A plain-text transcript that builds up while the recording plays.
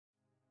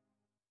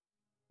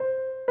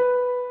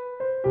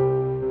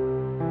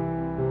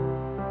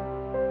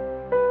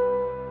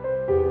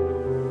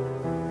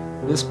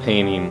This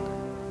painting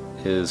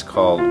is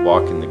called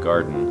Walk in the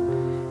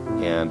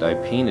Garden, and I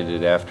painted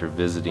it after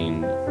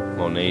visiting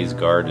Monet's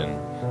garden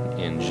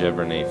in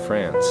Giverny,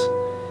 France.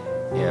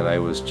 And I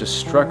was just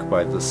struck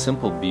by the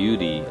simple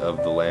beauty of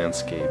the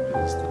landscape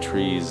as the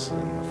trees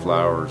and the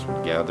flowers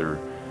would gather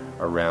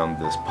around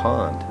this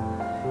pond.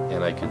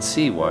 And I could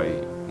see why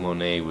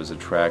Monet was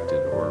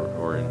attracted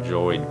or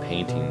enjoyed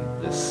painting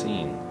this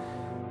scene.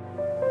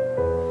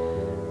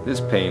 This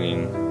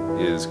painting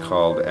is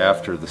called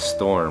After the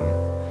Storm,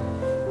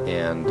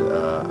 and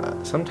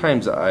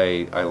sometimes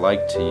I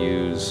like to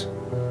use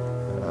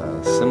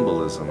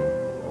symbolism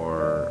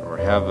or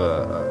have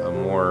a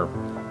more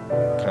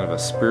kind of a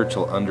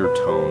spiritual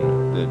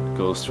undertone that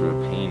goes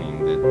through a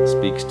painting that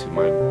speaks to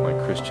my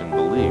Christian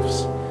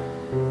beliefs.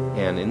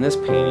 And in this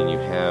painting you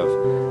have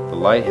the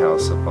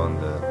lighthouse up on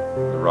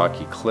the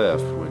rocky cliff,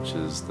 which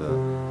is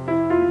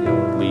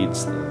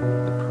leads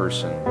the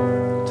person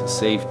to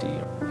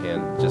safety,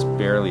 and just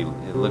barely,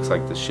 it looks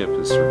like the ship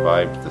has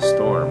survived the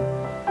storm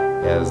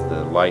as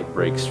the light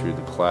breaks through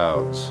the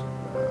clouds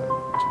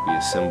to be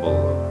a symbol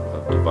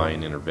of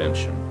divine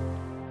intervention.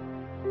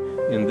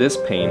 In this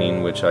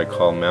painting, which I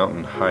call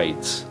Mountain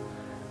Heights,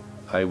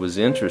 I was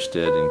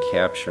interested in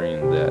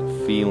capturing that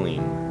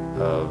feeling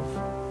of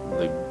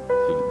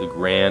the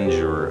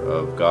grandeur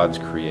of God's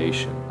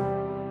creation.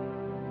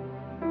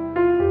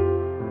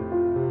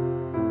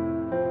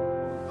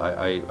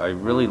 I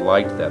really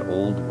liked that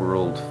old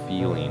world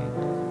feeling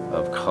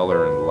of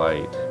color and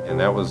light, and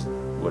that was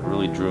what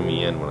really drew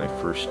me in when I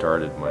first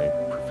started my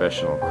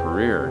professional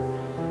career.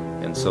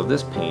 And so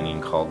this painting,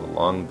 called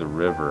Along the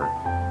River,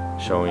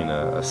 showing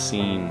a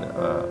scene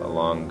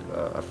along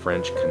a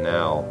French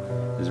canal,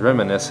 is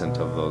reminiscent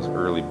of those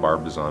early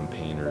Barbizon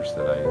painters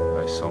that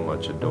I so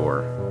much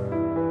adore.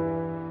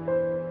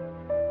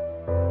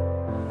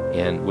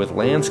 And with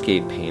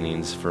landscape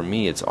paintings, for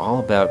me, it's all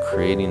about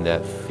creating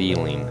that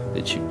feeling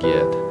that you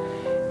get.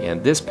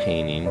 And this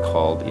painting,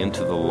 called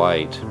Into the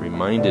Light,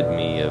 reminded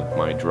me of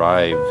my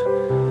drives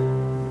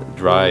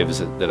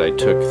that I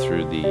took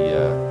through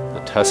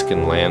the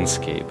Tuscan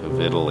landscape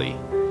of Italy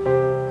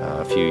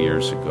a few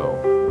years ago.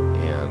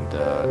 And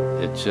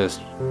it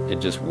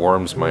just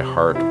warms my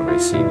heart when I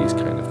see these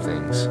kind of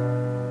things.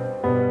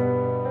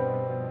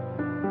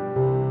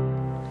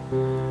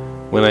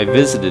 When I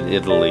visited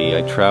Italy,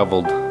 I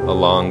traveled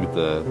along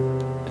the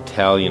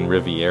Italian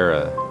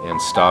Riviera and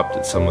stopped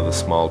at some of the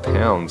small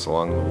towns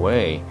along the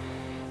way.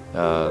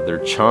 Their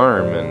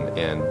charm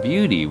and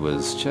beauty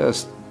was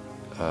just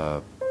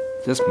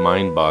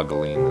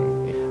mind-boggling,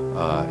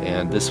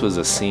 and this was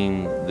a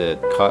scene that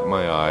caught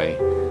my eye.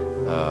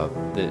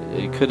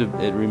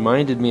 It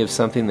reminded me of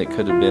something that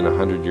could have been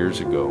 100 years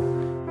ago.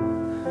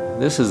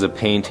 This is a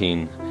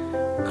painting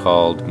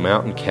called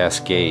Mountain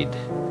Cascade,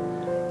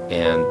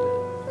 and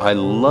I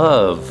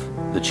love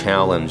the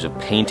challenge of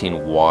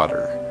painting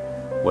water,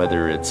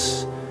 whether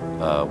it's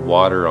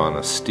water on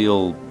a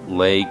still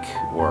lake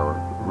or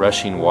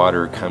rushing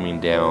water coming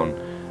down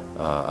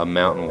a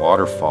mountain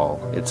waterfall.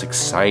 It's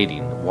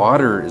exciting.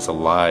 Water is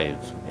alive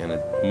and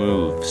it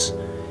moves,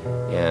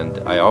 and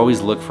I always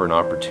look for an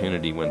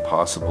opportunity when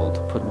possible to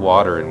put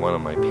water in one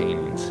of my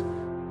paintings.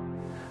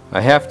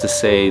 I have to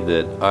say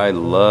that I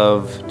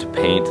love to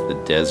paint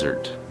the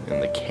desert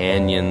and the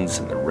canyons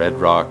and the red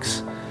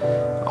rocks.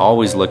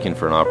 Always looking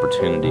for an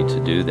opportunity to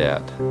do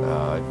that.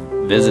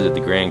 I've visited the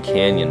Grand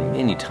Canyon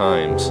many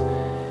times.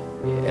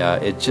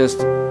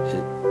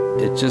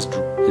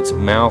 It's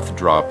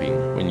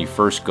mouth-dropping when you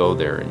first go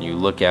there and you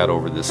look out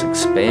over this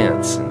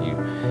expanse and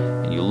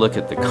you look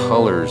at the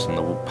colors and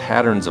the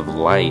patterns of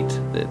light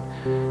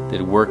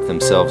that work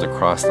themselves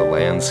across the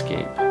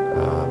landscape.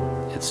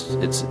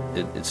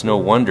 It's no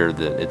wonder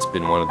that it's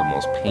been one of the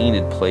most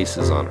painted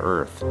places on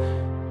earth.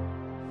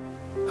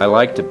 I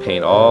like to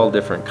paint all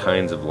different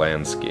kinds of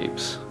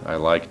landscapes. I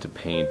like to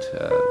paint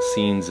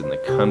scenes in the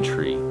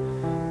country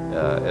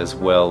as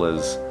well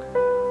as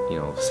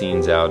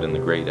scenes out in the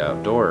great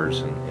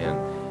outdoors. And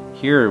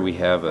here we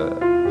have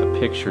a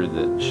picture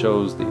that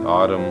shows the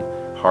autumn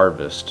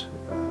harvest,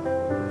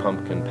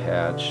 pumpkin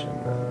patch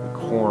and the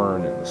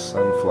corn and the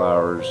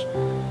sunflowers.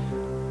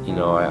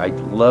 I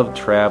love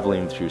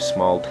traveling through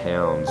small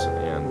towns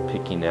and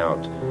picking out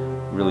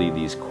really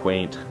these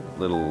quaint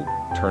little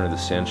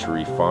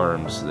turn-of-the-century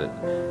farms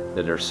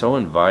that are so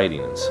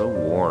inviting and so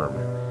warm.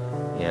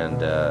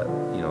 And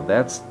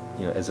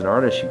as an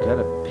artist, you've got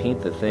to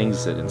paint the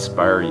things that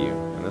inspire you.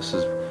 And this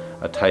is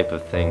a type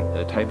of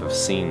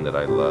scene that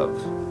I love.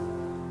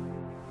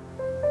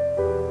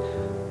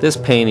 This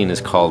painting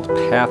is called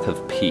Path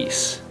of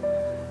Peace,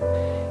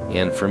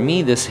 and for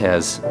me this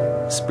has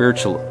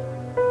spiritual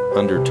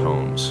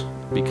undertones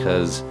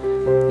because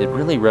it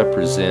really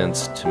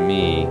represents to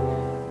me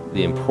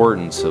the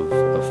importance of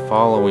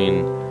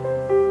following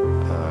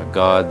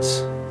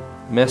God's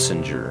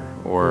messenger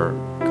or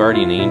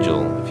guardian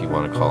angel, if you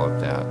want to call it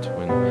that.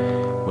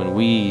 When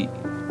we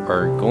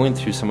are going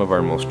through some of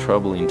our most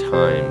troubling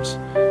times,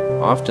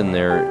 often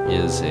there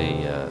is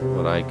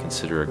what I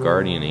consider a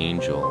guardian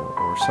angel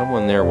or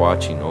someone there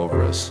watching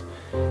over us.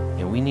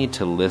 And we need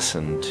to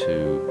listen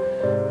to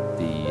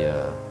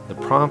the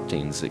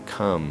promptings that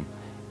come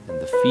and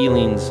the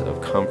feelings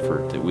of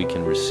comfort that we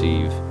can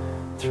receive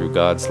through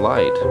God's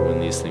light when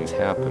these things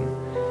happen.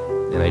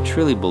 And I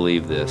truly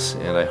believe this,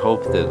 and I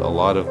hope that a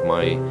lot of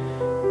my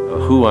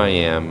who I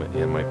am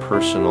and my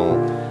personal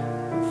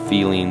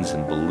feelings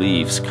and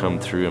beliefs come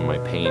through in my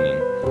painting.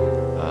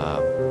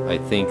 I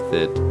think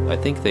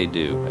they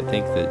do. I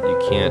think that you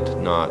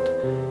can't not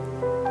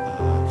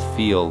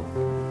feel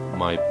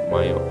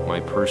my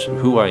person,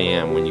 who I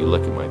am, when you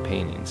look at my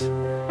paintings.